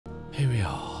Here we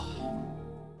are.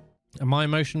 And my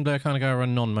motion blur kind of go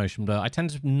around non-motion blur. I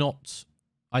tend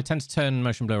to turn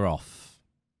motion blur off.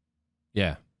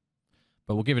 Yeah.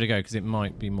 But we'll give it a go because it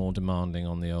might be more demanding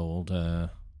on the old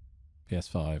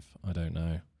PS5. I don't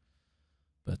know.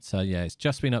 But yeah, it's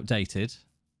just been updated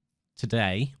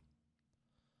today.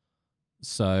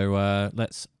 So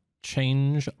let's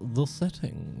change the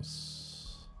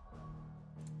settings.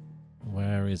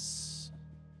 Where is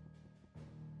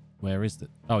the...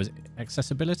 Oh, is it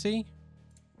accessibility?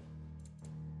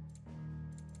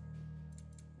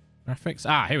 Graphics?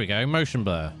 Ah, here we go. Motion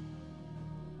blur.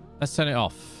 Let's turn it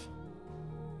off.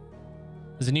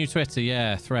 There's a new Twitter,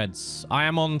 yeah, Threads. I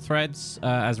am on Threads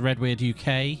as RedWeird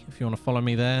UK, if you want to follow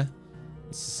me there.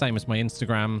 It's the same as my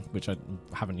Instagram, which I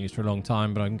haven't used for a long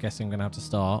time, but I'm guessing I'm going to have to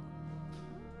start.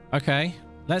 Okay,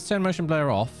 let's turn motion blur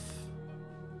off.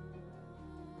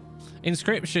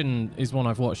 Inscription is one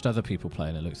I've watched other people play,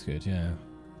 and it looks good, yeah.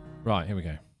 Right, here we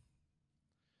go.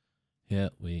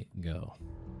 Here we go.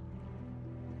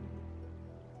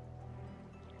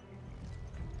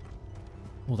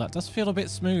 Well, that does feel a bit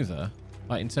smoother.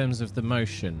 Like, in terms of the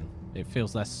motion, it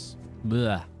feels less...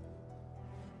 bleh.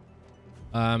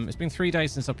 It's been 3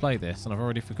 days since I played this, and I've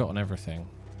already forgotten everything.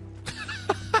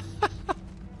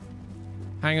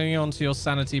 Hanging on to your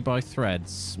sanity by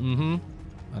threads. Mm-hmm.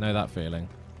 I know that feeling.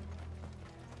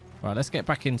 Right, let's get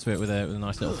back into it with a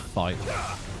nice little fight.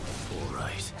 All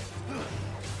right.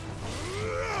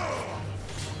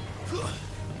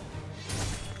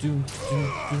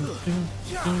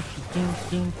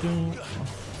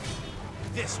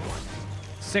 This one.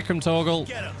 Sick him, Torgal.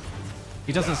 Get him.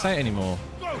 He doesn't say it anymore.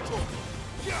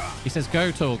 He says,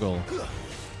 go, Torgal.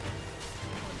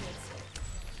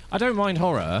 I don't mind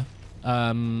horror.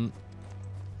 I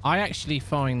actually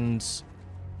find,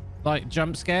 like,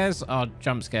 jump scares are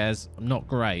not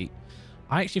great.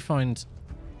 I actually find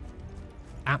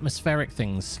atmospheric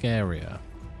things scarier.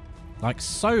 Like,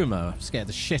 Soma scared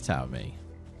the shit out of me.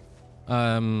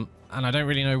 And I don't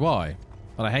really know why,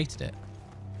 but I hated it.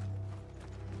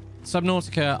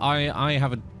 Subnautica, I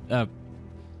have a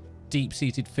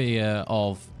deep-seated fear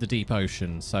of the deep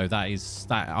ocean, so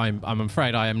I'm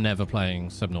afraid I am never playing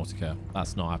Subnautica.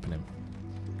 That's not happening.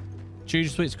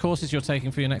 Choose which courses you're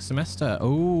taking for your next semester.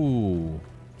 Ooh.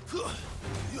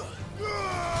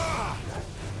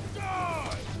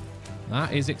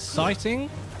 That is exciting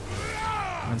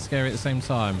and scary at the same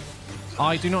time.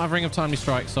 I do not have Ring of Timely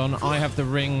Strikes on. I have the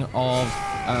Ring of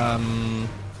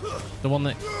the one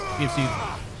that gives you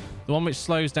the one which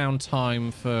slows down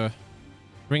time for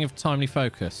Ring of Timely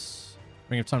Focus.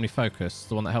 Ring of Timely Focus,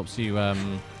 the one that helps you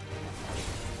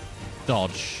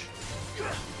dodge.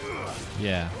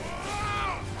 Yeah.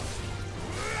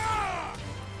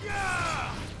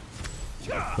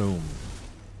 Boom.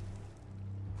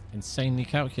 Insanely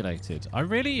calculated. I'm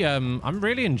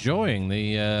really enjoying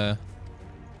the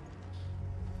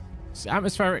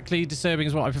atmospherically disturbing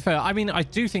is what I prefer. I mean, I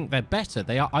do think they're better.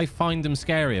 They are. I find them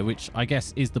scarier, which I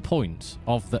guess is the point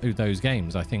of those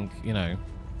games. I think, you know,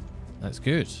 that's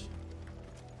good.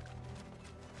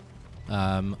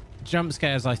 Jump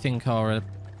scares, I think, are a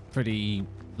pretty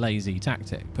lazy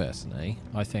tactic, personally.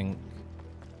 I think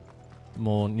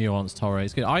more nuanced horror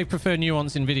is good. I prefer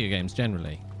nuance in video games,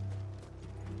 generally.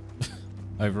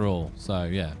 Overall, so,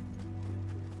 yeah.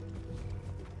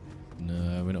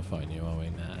 No, we're not fighting you, are we?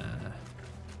 Nah.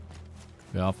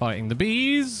 We are fighting the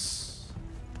bees.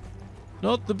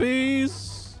 Not the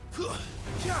bees.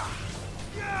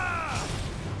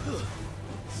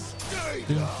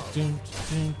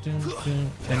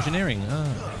 Engineering.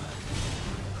 Ah.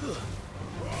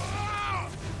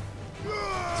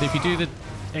 So if you do the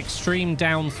extreme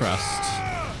down thrust,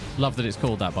 love that it's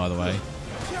called that, by the way.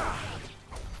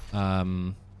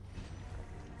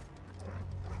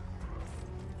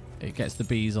 It gets the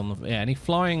bees on the... Yeah, any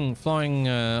flying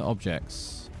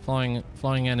objects, flying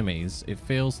enemies, it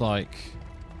feels like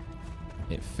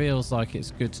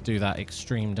it's good to do that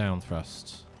extreme down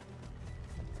thrust.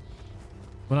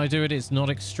 When I do it, it's not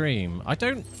extreme. I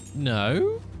don't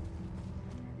know.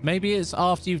 Maybe it's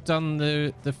after you've done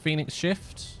the Phoenix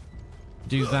shift.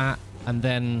 Do that and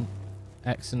then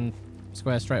X and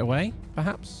square straight away,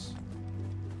 perhaps?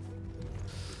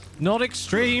 Not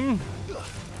extreme.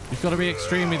 You've got to be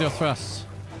extreme with your thrust.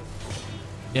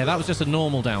 Yeah, that was just a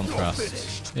normal down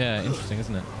thrust. Yeah, interesting,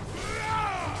 isn't it?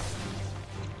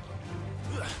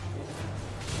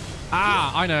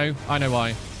 Ah, I know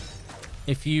why.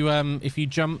 If you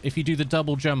do the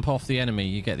double jump off the enemy,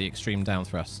 you get the extreme down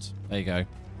thrust. There you go.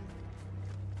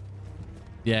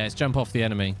 Yeah, it's jump off the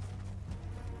enemy.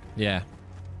 Yeah.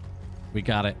 We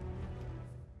got it.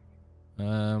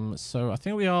 So I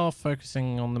think we are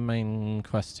focusing on the main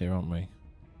quest here, aren't we?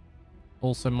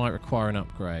 Also might require an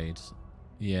upgrade.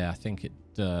 Yeah, I think it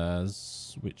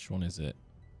does. Which one is it?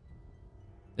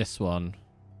 This one.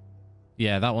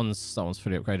 Yeah, that one's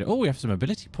fully upgraded. Oh, we have some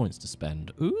ability points to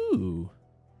spend. Ooh.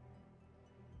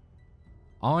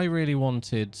 I really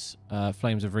wanted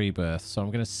Flames of Rebirth, so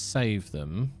I'm going to save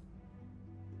them.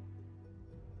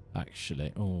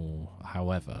 Actually. Oh,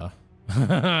 however.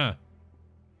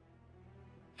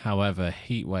 However,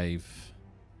 Heatwave.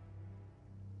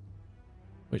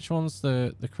 Which one's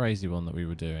the crazy one that we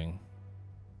were doing?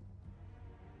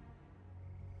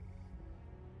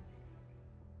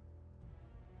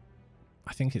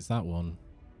 I think it's that one.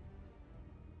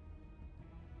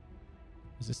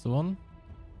 Is this the one?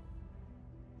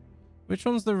 Which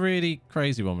one's the really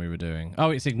crazy one we were doing?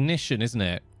 Oh, it's Ignition, isn't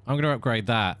it? I'm going to upgrade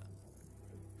that.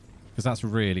 Because that's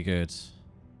really good.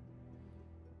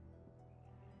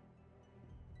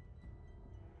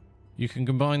 You can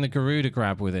combine the Garuda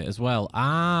grab with it as well.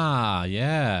 Ah,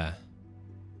 yeah.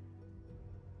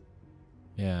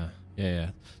 Yeah.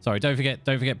 Sorry, don't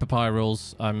forget papaya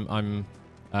rules. I'm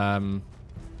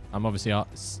obviously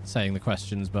saying the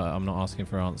questions, but I'm not asking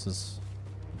for answers.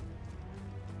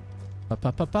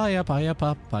 Papaya.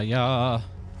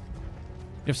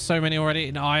 You have so many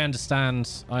already. No, I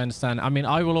understand. I mean,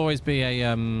 I will always be a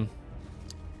an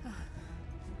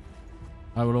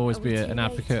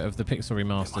advocate of the pixel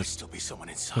remasters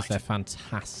because they're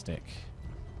fantastic.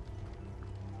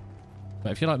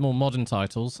 But if you like more modern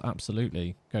titles,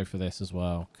 absolutely go for this as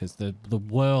well because the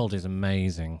world is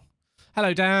amazing.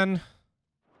 Hello, Dan.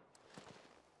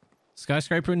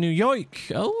 Skyscraper in New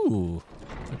York. Oh,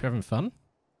 hope you're having fun.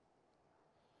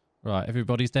 Right,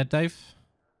 everybody's dead, Dave.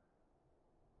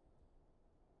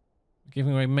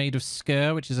 Giving away Maid of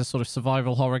Sker, which is a sort of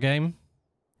survival horror game.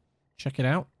 Check it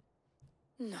out.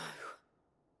 No.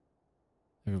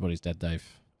 Everybody's dead, Dave.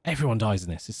 Everyone dies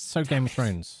in this. It's so Game of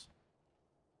Thrones.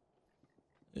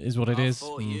 It is what it is. I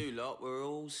thought you lot were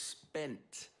all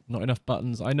spent. Not enough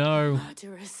buttons. I know.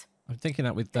 Murderers. I'm thinking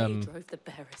that with They drove the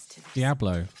bearers to this.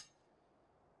 Diablo.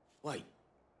 Wait.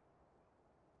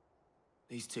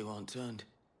 These two aren't turned.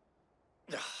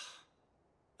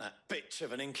 That bitch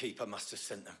of an innkeeper must have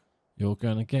sent them. You're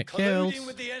gonna get killed. Colluding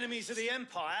with the enemies of the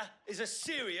Empire is a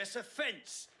serious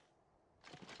offence.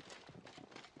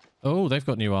 Oh, they've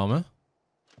got new armor.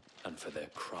 And for their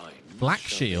crimes Black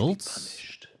shall they be shields?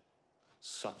 punished.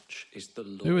 Such is the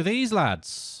law. Who are these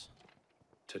lads?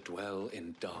 To dwell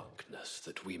in darkness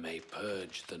that we may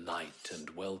purge the night and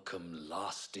welcome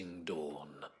lasting dawn.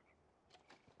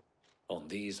 On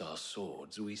these our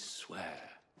swords we swear.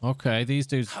 Okay, these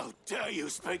dudes How dare you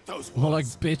speak those words? more like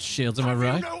bitch shields, am I Have you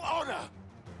right? no honor?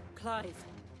 Clive.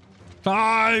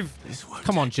 Clive! This won't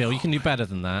Come on, take Jill, you can do better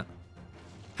than that.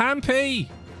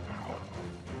 Hampy!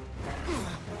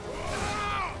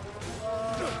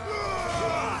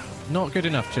 Not good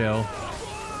enough, Jill.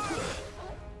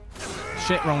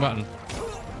 Shit, wrong button.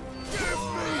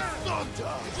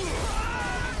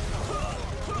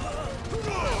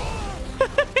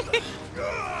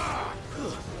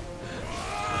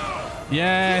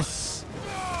 Yes!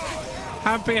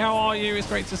 Happy, how are you? It's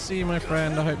great to see you, my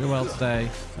friend. I hope you're well today.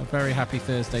 A very happy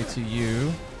Thursday to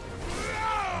you.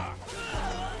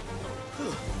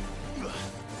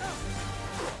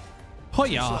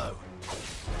 Hoya!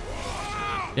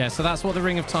 Yeah, so that's what the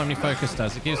Ring of Timely Focus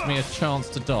does. It gives me a chance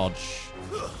to dodge.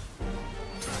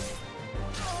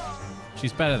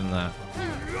 She's better than that.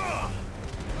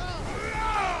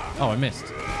 Oh, I missed.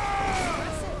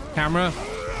 Camera.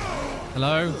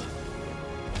 Hello.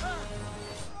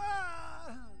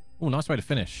 Oh, nice way to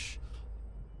finish.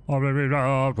 Need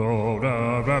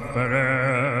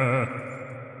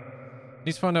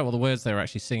to find out what the words they were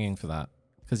actually singing for that.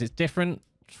 Because it's different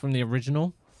from the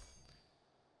original.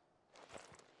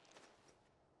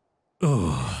 Fed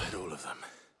all of them.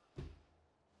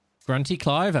 Grunty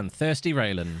Clive and Thirsty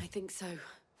Raylan. I think so.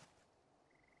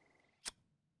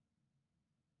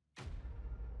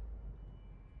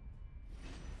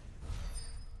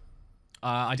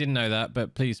 I didn't know that,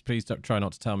 but please don't try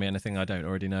not to tell me anything I don't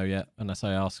already know yet, unless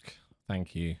I ask.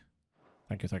 Thank you.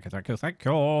 Thank you.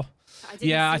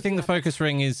 Yeah, I think the focus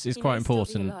ring is quite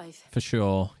important. For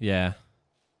sure, yeah.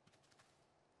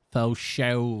 Faux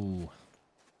show.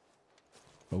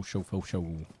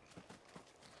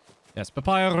 Yes,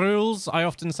 papaya rules. I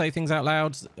often say things out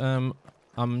loud. I'm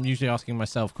usually asking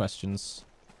myself questions.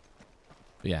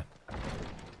 But yeah.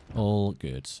 All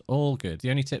good. All good. The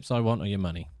only tips I want are your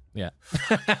money. Yeah.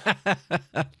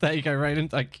 There you go, Raiden.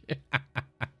 Thank you.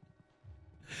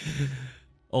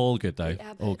 All good, though.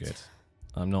 All good.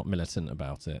 I'm not militant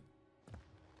about it.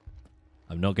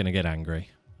 I'm not going to get angry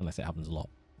unless it happens a lot.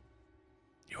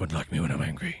 You wouldn't like me when I'm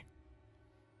angry.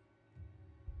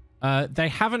 They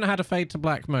haven't had a fade to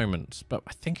black moment, but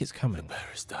I think it's coming. The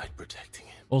bearers died protecting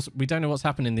him. Also, we don't know what's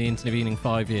happened in the intervening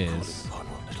 5 years. Calling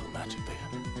upon what little magic they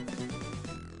had.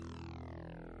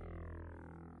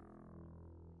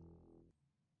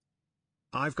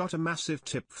 I've got a massive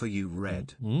tip for you,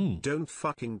 Red. Don't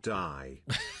fucking die.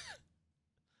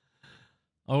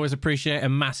 Always appreciate a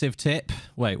massive tip.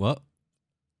 Wait, what?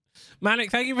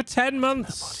 Manic, thank you for 10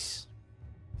 months.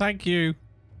 Thank you.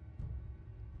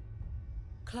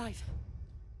 Clive.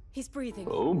 He's breathing.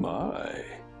 Oh my.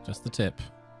 Just the tip.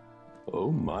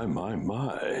 Oh my.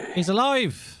 He's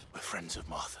alive. We're friends of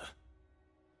Martha.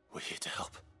 We're here to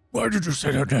help. Why did you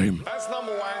say that name? That's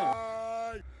number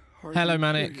one. Hello,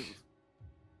 Manic.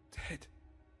 Dead.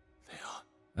 They are.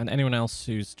 And anyone else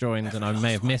who's joined and I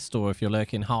may have missed, or if you're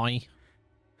lurking, hi.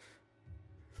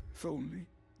 If only.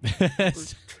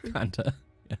 Kinda.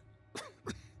 Yeah.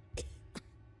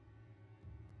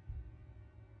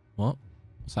 What?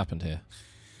 What's happened here?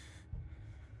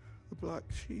 The Black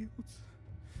Shields.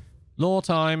 Law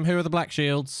time. Who are the Black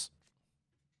Shields?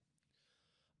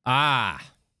 Ah.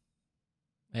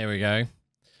 Here we go.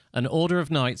 An order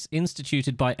of knights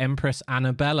instituted by Empress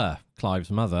Annabella, Clive's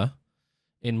mother,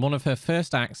 in one of her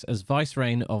first acts as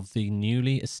vicereign of the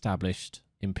newly established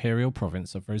imperial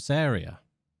province of Rosaria.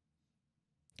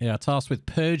 They are tasked with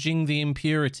purging the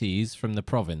impurities from the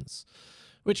province,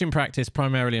 which in practice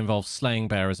primarily involves slaying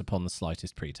bearers upon the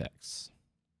slightest pretext.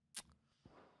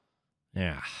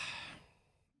 Yeah.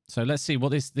 So let's see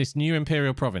what this new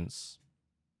imperial province,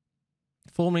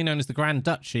 formerly known as the Grand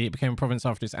Duchy, it became a province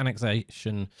after its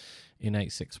annexation in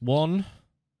 861.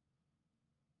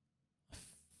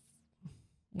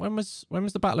 When was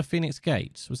the Battle of Phoenix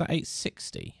Gate? Was that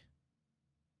 860?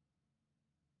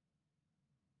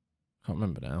 Can't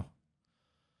remember now.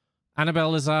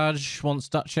 Annabelle Lazage, once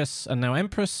Duchess and now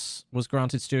Empress, was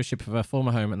granted stewardship of her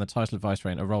former home and the title of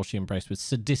Vicereign, a role she embraced with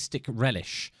sadistic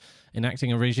relish,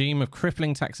 enacting a regime of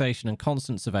crippling taxation and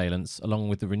constant surveillance, along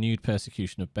with the renewed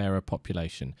persecution of bearer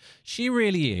population. She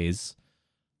really is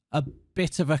a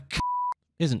bit of a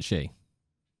isn't she?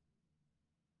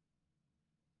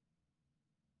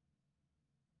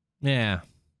 Yeah.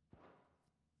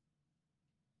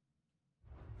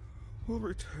 Will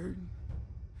return.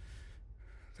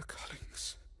 The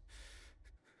cullings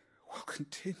will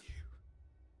continue.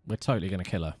 We're totally going to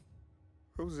kill her.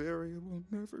 Rosaria will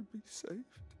never be saved.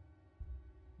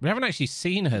 We haven't actually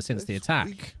seen her since the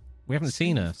attack. We haven't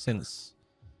seen her since...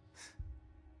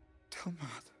 Tell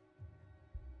Martha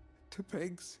to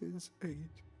beg Sid's aid.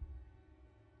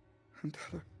 And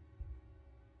tell her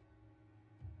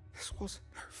this wasn't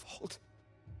her fault.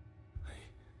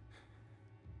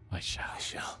 I shall.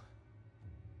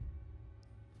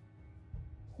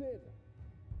 Sid,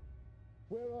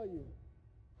 where are you?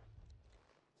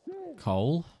 Sid!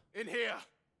 Cole? In here.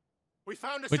 We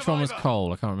found a Which one was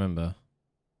Cole? I can't remember.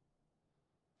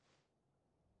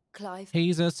 Clive.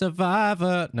 He's a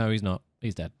survivor. No, he's not.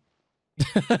 He's dead.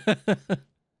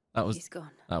 He's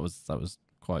gone. That was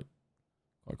quite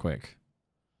quick.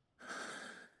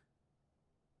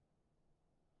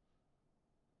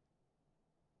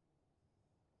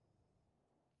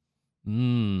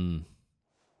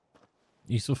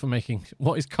 Useful for making...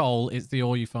 What is coal? It's the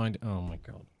ore you find... Oh, my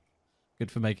God.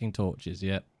 Good for making torches,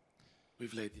 yep.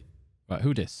 We've laid the... Right,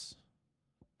 who dis?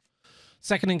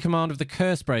 Second in command of the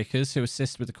Curse Breakers, who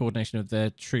assist with the coordination of their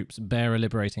troops' bearer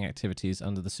liberating activities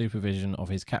under the supervision of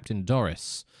his captain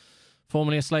Doris.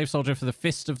 Formerly a slave soldier for the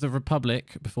Fist of the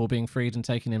Republic, before being freed and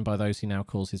taken in by those he now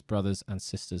calls his brothers and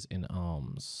sisters in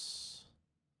arms.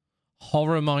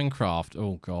 Horror Minecraft.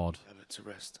 Oh, God. To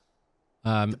rest.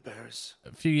 The bearers.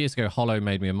 A few years ago, Hollow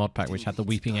made me a mod pack which had the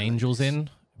Weeping Angels in.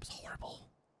 It was horrible.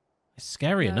 It's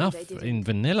scary enough in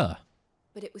vanilla.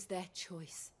 But it was their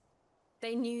choice.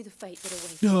 They knew the fate that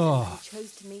awaited them and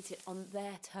chose to meet it on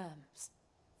their terms,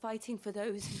 fighting for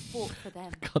those who fought for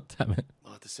them. God damn it.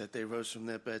 Martha said they rose from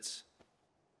their beds,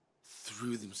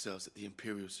 threw themselves at the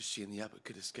Imperials so she and the Abbot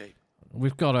could escape.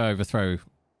 We've got to overthrow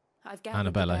I've gathered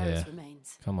Annabella the bearers' here.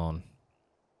 remains. Come on.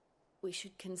 We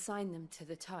should consign them to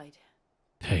the tide.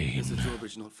 Pain. There's a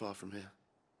drawbridge not far from here.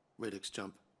 Radix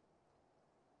jump.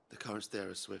 The currents there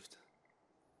are swift.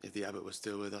 If the Abbot was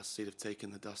still with us, he'd have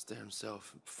taken the dust there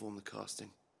himself and performed the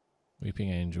casting. Weeping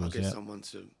Angels, I'll get yeah. someone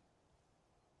to...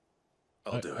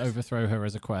 I'll do it. Overthrow her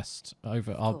as a quest.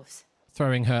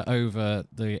 Throwing her over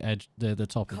the edge, the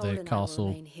top of the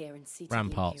castle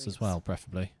ramparts as well,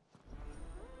 preferably.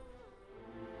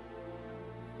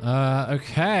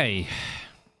 Okay.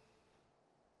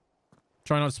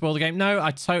 Try not to spoil the game. No,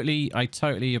 I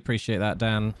totally appreciate that,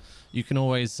 Dan. You can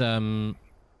always go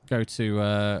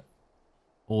to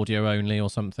audio only or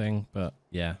something, but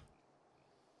yeah,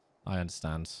 I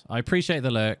understand. I appreciate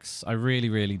the lurks. I really,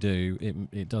 really do.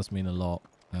 It does mean a lot,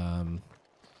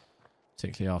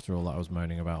 particularly after all that I was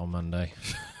moaning about on Monday.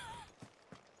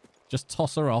 Just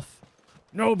toss her off.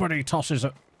 Nobody tosses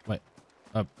it. Wait,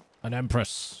 an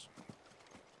empress.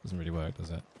 Doesn't really work,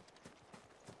 does it?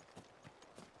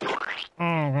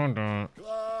 Oh, hold on.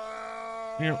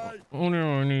 Yeah,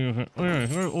 audio only. Oh, yeah,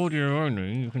 if you're audio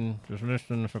only, you can just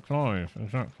listen for Clive.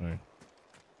 Exactly.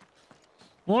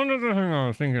 One other thing I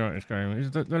was thinking about this game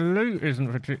is that the loot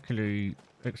isn't particularly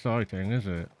exciting, is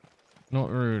it?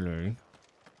 Not really.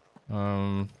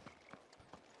 But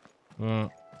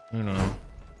you know.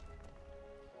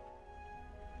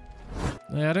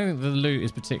 Yeah, I don't think the loot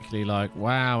is particularly like,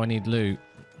 wow, I need loot.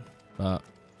 But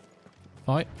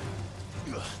fight.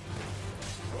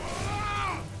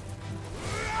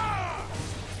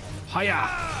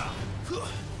 Hiya!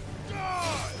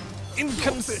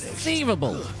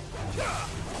 Inconceivable!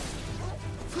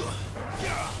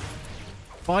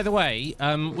 By the way,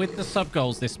 with the sub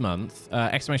goals this month, !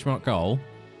 Goal,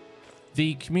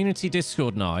 the community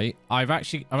Discord night, I've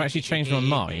actually changed my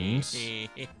mind,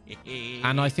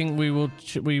 and I think we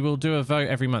will do a vote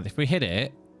every month. If we hit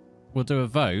it, we'll do a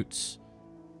vote.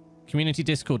 Community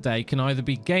Discord day can either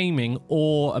be gaming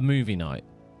or a movie night.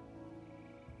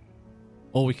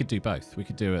 Or we could do both. We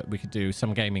could do it. We could do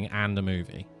some gaming and a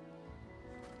movie.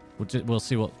 We'll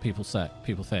see what people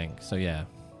think. So yeah,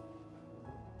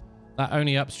 that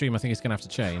only upstream I think is going to have to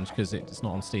change because it's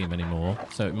not on Steam anymore.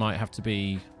 So it might have to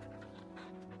be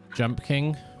Jump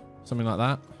King, something like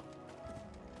that.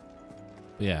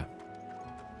 But yeah.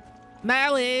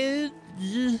 Marriage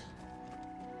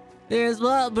is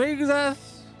what brings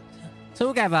us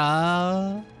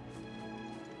together.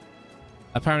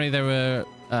 Apparently there were.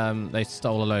 They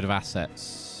stole a load of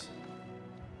assets.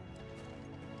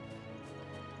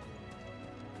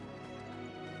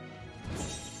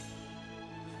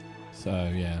 So,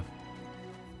 yeah.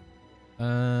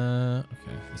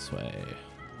 Okay, this way.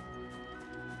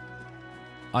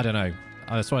 I don't know.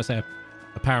 That's why I say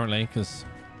apparently, because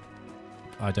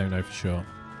I don't know for sure.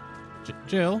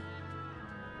 Jill?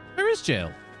 Where is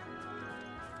Jill?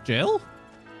 Jill?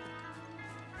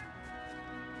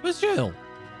 Where's Jill?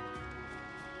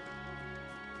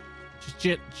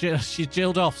 She's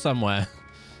jilled off somewhere.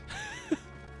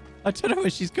 I don't know where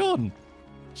she's gone.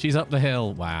 She's up the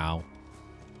hill. Wow.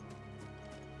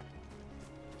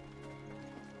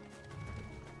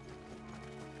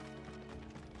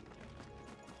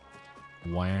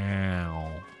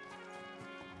 Wow.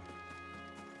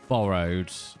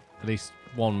 Borrowed. At least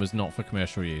one was not for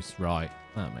commercial use. Right.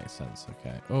 That makes sense.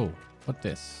 Okay. Oh, what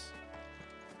this?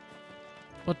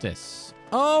 What this?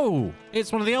 Oh,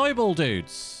 it's one of the eyeball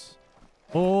dudes.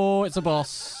 Oh, it's a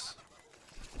boss.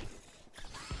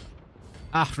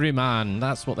 Ahriman.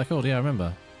 That's what they're called. Yeah, I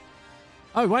remember.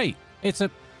 Oh, wait. It's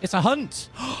a hunt.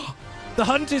 The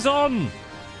hunt is on.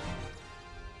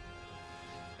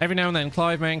 Every now and then,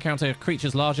 Clive may encounter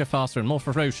creatures larger, faster, and more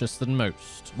ferocious than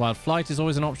most. While flight is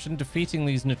always an option, defeating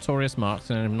these notorious marks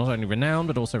and not only renown,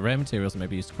 but also rare materials that may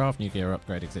be used to craft new gear or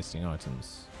upgrade existing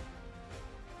items.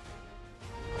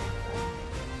 Do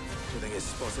you think it's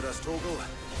spotted us, Torgal?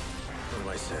 What am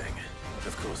I saying?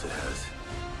 Of course it has.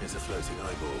 It's a floating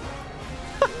eyeball.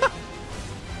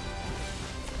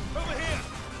 Over here!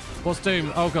 What's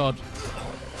Doom? Oh, God.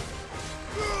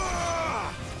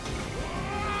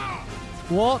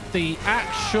 What the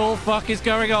actual fuck is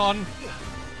going on?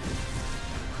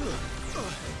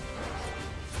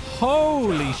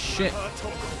 Holy shit.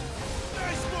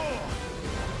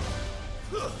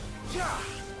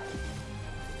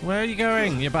 Where are you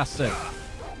going, you bastard?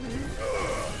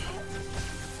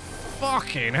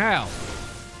 Fucking hell.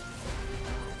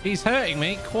 He's hurting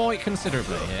me quite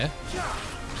considerably here.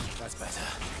 That's better.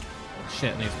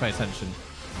 Shit, I need to pay attention.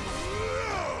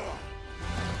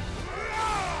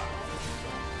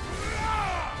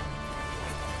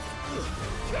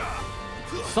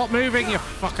 Stop moving, you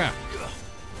fucker.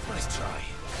 Nice try.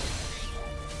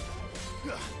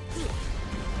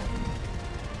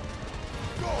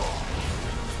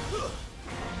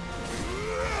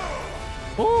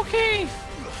 Okay.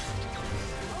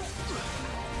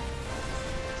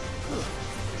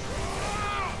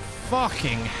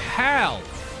 Fucking hell.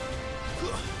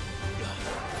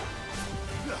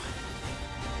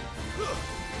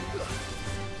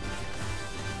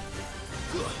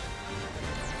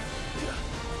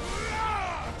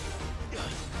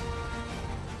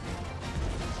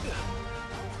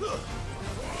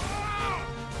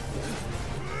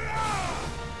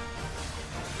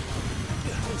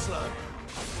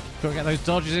 Gotta get those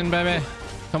dodges in, baby.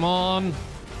 Come on.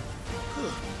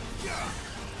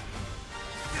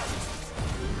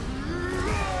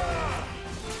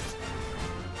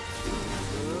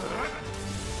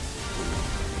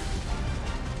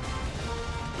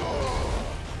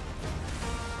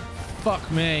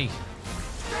 Fuck me.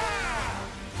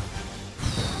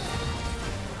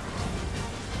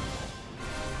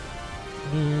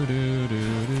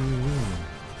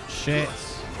 Shit.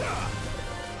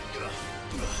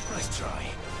 Nice try.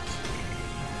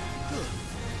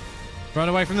 Run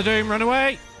away from the doom, run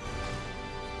away.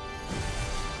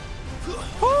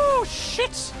 Oh,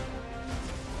 shit.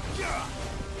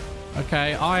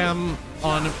 Okay, I am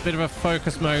on a bit of a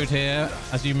focus mode here,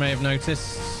 as you may have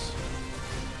noticed.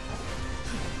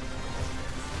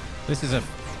 This is an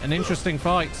interesting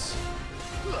fight.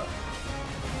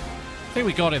 I think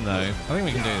we got him, though. I think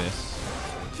we can do this.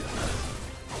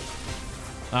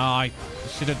 Oh, I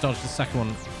should have dodged the second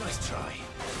one. Nice try.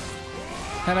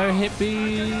 Hello,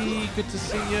 hippie. Good to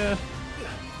see you.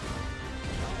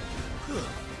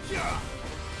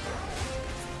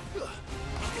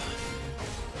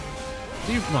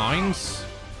 Do you mind?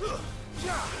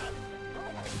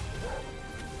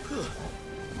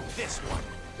 This one.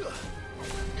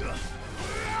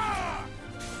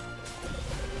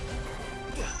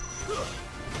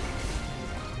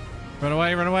 Run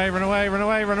away, run away, run away, run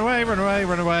away, run away, run away,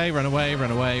 run away, run away, run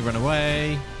away, run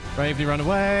away. Bravely run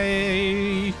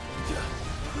away.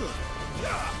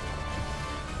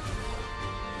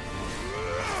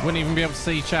 Wouldn't even be able to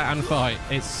see chat and fight.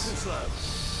 It's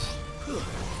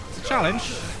a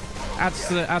challenge. Adds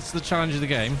to the challenge of the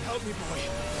game. Help me, boy.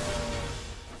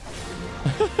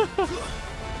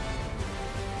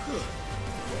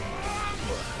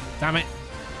 Damn it.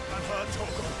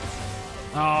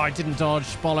 Oh, I didn't dodge.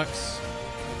 Bollocks. I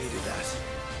needed that.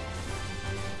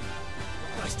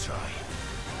 Nice try.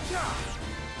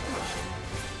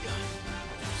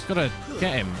 Just gotta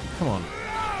get him. Come on.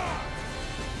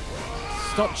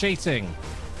 Stop cheating.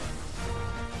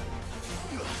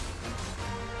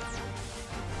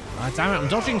 Ah, damn it. I'm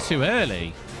dodging too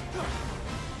early.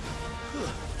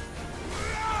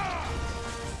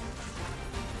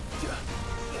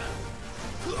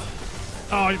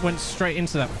 Oh, it went straight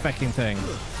into that fecking thing.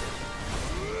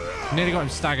 Nearly got him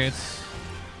staggered.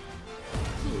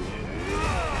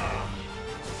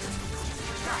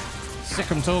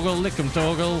 Sick 'em toggle, lick 'em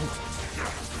toggle.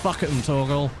 Fuck 'em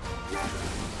toggle.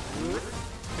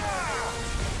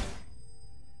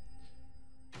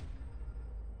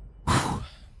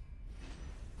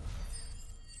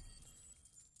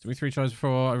 Did we 3 tries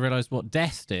before I realised what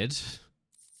death did?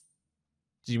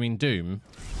 Do you mean Doom?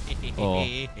 Or...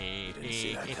 Didn't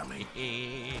see that coming.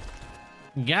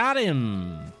 Got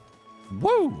him!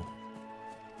 Woo!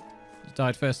 He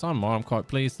died first time. Well, I'm quite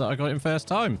pleased that I got him first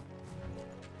time.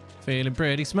 Feeling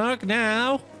pretty smug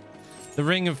now. The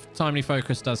ring of timely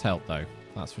focus does help, though.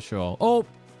 That's for sure. Oh!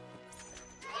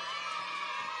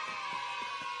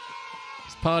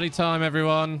 It's party time,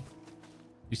 everyone.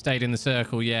 You stayed in the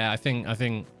circle. Yeah, I think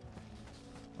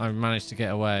I managed to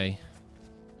get away.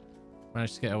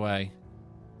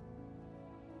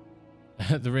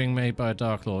 The ring made by a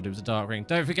Dark Lord. It was a dark ring.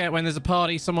 Don't forget, when there's a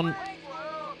party, someone...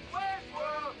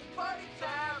 Party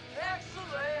time,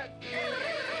 excellent.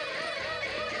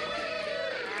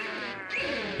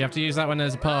 You have to use that when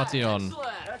there's a party on.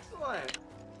 Excellent.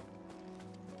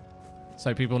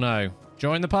 So people know.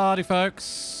 Join the party,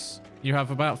 folks. You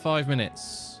have about 5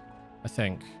 minutes, I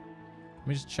think. Let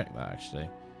me just check that, actually.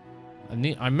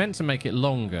 I meant to make it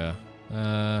longer.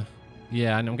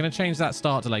 Yeah, and I'm going to change that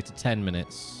start delay to 10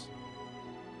 minutes.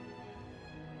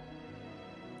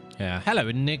 Yeah. Hello,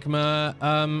 Enigma.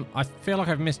 I feel like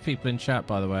I've missed people in chat,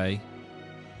 by the way.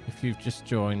 If you've just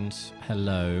joined,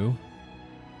 hello.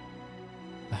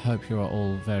 I hope you are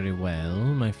all very well,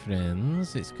 my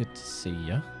friends. It's good to see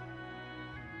you.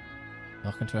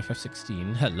 Welcome to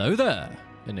FF16. Hello there,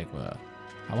 Enigma.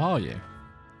 How are you?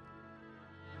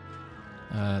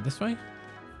 This way?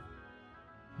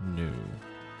 No.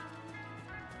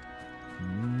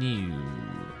 No.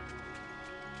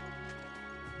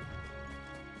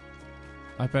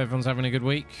 I hope everyone's having a good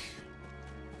week.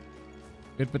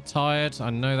 Good but tired.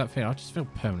 I know that feeling. I just feel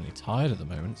permanently tired at the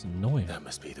moment. It's annoying. That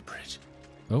must be the bridge.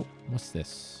 Oh, what's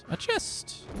this? A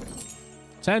chest.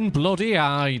 10 bloody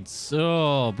hides.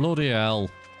 Oh, bloody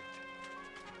hell.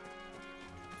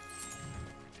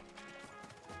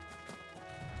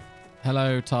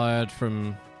 Hello, tired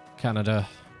from Canada.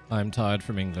 I'm tired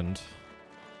from England.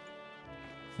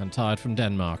 And tired from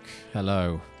Denmark.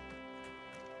 Hello.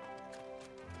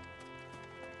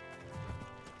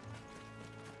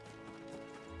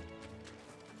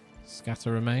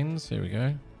 Scatter remains. Here we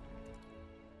go.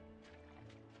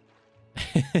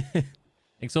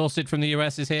 Exhausted from the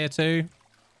US is here too.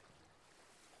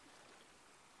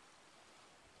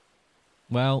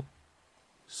 Well,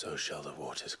 so shall the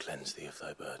waters cleanse thee of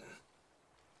thy burden,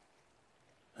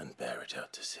 and bear it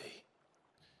out to sea.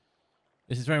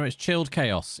 This is very much chilled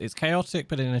chaos. It's chaotic,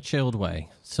 but in a chilled way,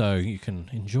 so you can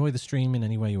enjoy the stream in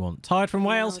any way you want. Tired from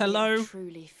Wales, hello.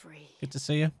 Truly free. Good to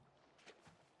see you.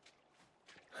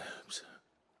 I hope so.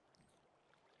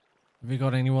 Have you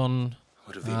got anyone?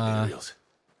 What of the Imperials?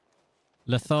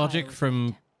 Lethargic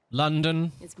from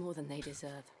London. It's more than they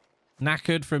deserve.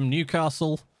 Knackered from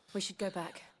Newcastle. We should go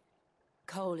back.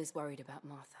 Cole is worried about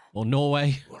Martha. Or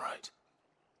Norway. All right.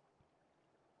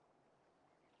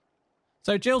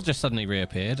 So Jill just suddenly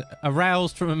reappeared,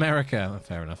 aroused from America. Oh,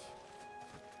 fair enough.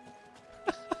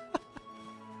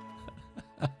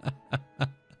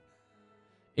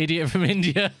 Idiot from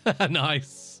India.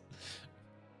 Nice.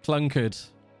 Clunkered.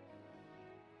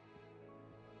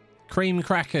 Cream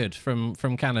crackered from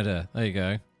Canada. There you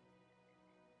go.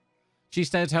 She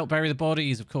stayed to help bury the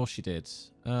bodies. Of course she did.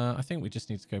 I think we just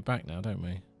need to go back now, don't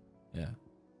we? Yeah.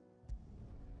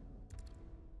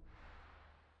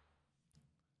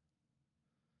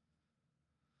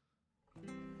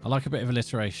 I like a bit of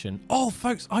alliteration. Oh,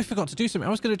 folks, I forgot to do something.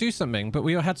 I was going to do something, but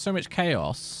we had so much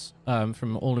chaos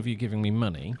from all of you giving me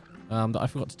money that I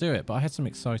forgot to do it. But I had some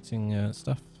exciting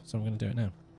stuff, so I'm going to do it now.